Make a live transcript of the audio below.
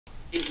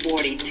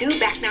42.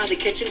 Back now in the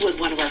kitchen with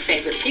one of our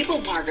favorite people,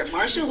 Margaret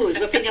Marshall, who is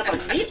whipping up a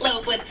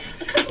meatloaf with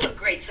a couple of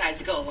great sides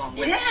to go along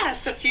with it.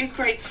 Yes, a few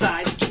great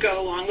sides to go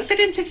along with it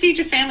and to feed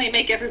your family and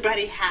make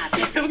everybody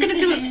happy. So we're going to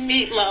do a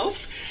meatloaf.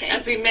 Okay.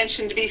 As we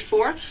mentioned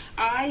before,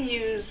 I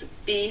use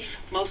beef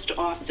most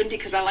often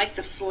because I like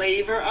the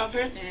flavor of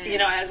it. You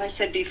know, as I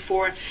said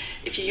before,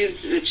 if you use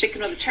the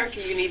chicken or the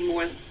turkey, you need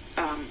more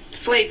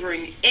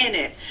flavoring in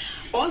it.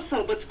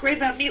 Also, what's great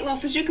about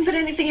meatloaf is you can put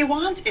anything you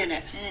want in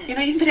it. You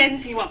know, you can put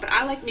anything you want, but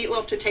I like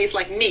meatloaf to taste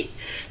like meat.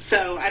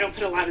 So I don't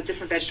put a lot of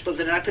different vegetables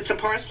in it. I put some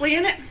parsley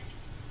in it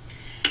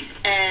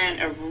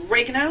and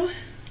oregano,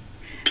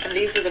 and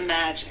these are the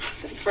magic,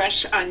 the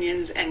fresh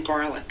onions and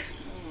garlic.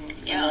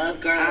 Yeah, I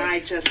love garlic. I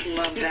just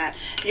love that.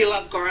 You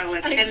love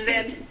garlic. And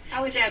then I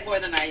always add more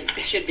than I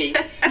should be.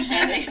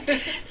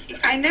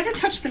 I never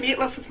touch the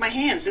meatloaf with my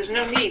hands. There's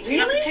no need. So you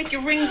don't have to take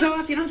your rings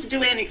off. You don't have to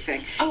do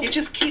anything. Oh. You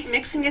just keep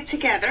mixing it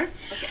together.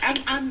 Okay,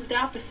 I'm the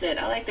opposite.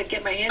 I like to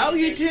get my hands. Oh,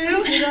 you do?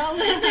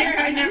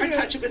 I I never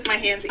touch it with my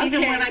hands.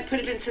 Even when I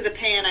put it into the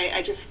pan,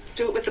 I just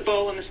do it with the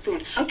bowl and the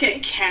spoon. Okay.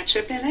 Put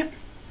ketchup in it.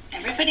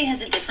 Everybody has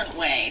a different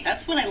way.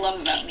 That's what I love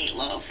about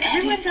meatloaf.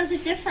 Everyone does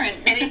it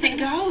different. Anything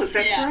goes.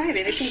 That's Yeah. right.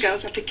 Anything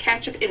goes. I put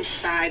ketchup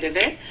inside of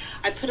it.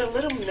 I put a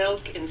little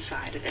milk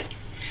inside of it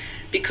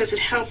because it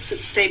helps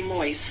it stay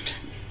moist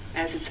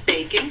as it's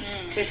baking.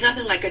 There's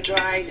nothing like a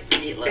dried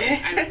meatloaf.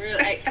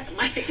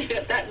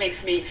 That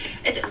makes me.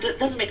 It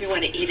doesn't make me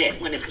want to eat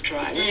it when it's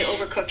dry. When you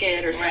overcook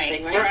it or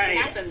something, right? It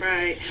happens.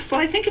 Right. Well,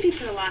 I think if you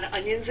put a lot of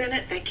onions in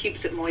it, that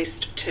keeps it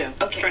moist too.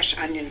 Okay. Fresh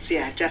onions,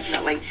 yeah,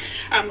 definitely.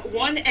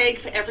 1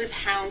 egg for every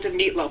pound of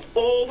meatloaf.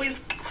 Always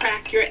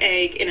crack your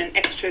egg in an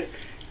extra.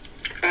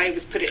 I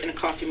always put it in a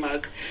coffee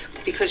mug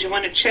because you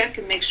want to check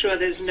and make sure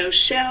there's no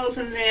shells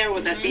in there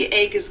or that the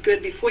egg is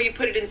good before you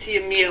put it into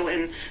your meal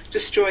and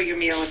destroy your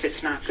meal if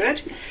it's not good.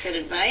 Good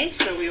advice.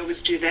 So we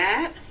always do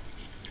that.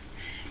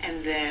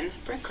 And then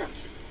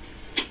breadcrumbs.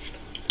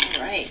 All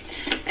right.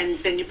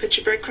 And then you put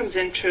your breadcrumbs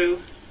into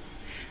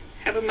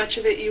however much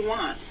of it you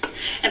want.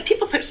 And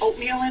people put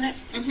oatmeal in it.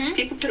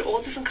 People put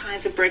all different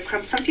kinds of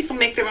breadcrumbs. Some people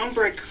make their own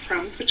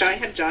breadcrumbs, which I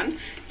have done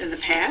in the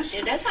past.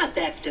 Yeah, that's not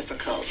that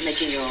difficult,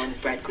 making your own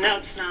breadcrumbs. No,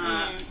 it's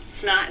not.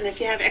 It's not. And if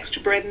you have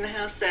extra bread in the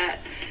house that,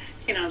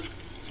 you know, is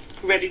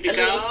ready to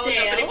go,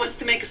 nobody wants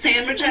to make a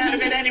sandwich out of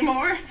it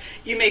anymore,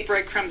 you make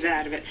breadcrumbs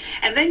out of it.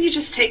 And then you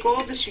just take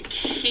all this, you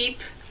keep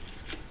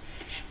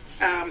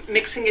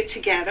mixing it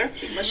together.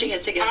 Mushing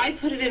it together. I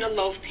put it in a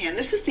loaf pan.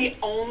 This is the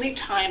only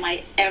time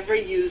I ever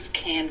used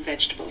canned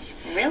vegetables.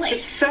 Really?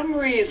 For some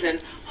reason,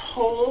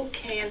 whole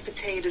canned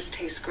potatoes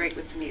taste great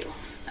with the meatloaf.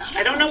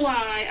 I don't know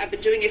why. I've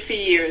been doing it for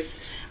years.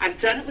 I've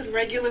done it with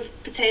regular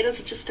potatoes.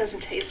 It just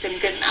doesn't taste any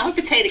good. I'm a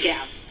potato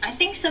gal. I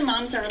think some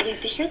moms are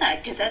relieved to hear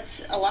that because that's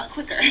a lot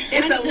quicker.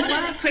 It's a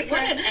lot quicker.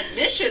 What an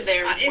admission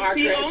there, It's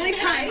Margaret. the only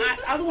time.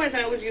 Otherwise,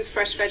 I always use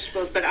fresh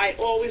vegetables, but I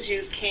always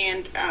use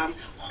canned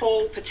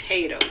whole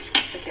potatoes.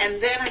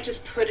 And then I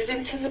just put it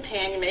into the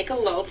pan. You make a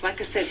loaf.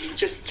 Like I said, you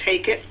just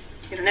take it.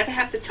 You don't ever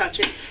have to touch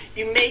it.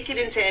 You make it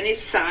into any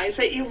size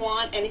that you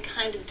want, any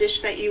kind of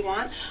dish that you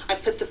want. I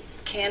put the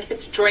canned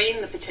bits,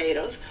 drain the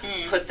potatoes,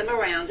 put them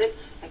around it.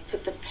 I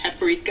put the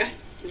paprika.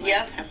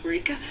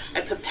 Paprika.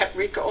 I put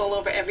paprika all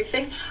over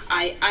everything.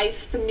 I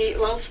ice the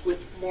meatloaf with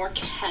more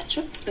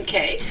ketchup.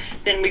 Okay.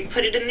 Then we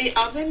put it in the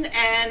oven,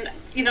 and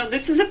you know,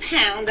 this is a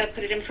pound. I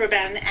put it in for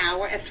about an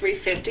hour at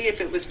 350.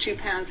 If it was 2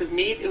 pounds of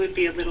meat, it would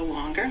be a little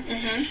longer.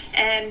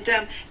 And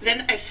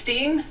then I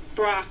steam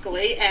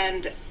broccoli,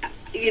 and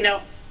you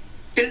know,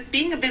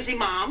 being a busy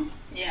mom,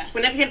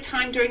 whenever you have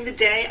time during the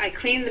day, I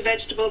clean the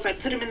vegetables, I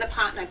put them in the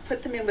pot, and I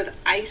put them in with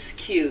ice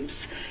cubes.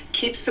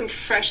 Keeps them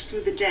fresh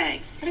through the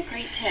day. What a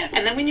great tip.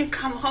 And then when you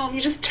come home,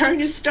 you just turn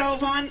your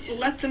stove on,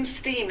 let them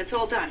steam. It's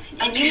all done.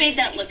 And you made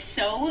that look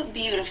so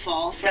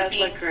beautiful for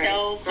being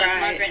so quick,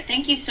 Margaret.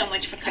 Thank you so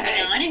much for coming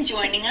on and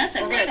joining us.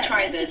 We're going to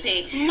try this.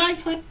 My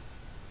pleasure.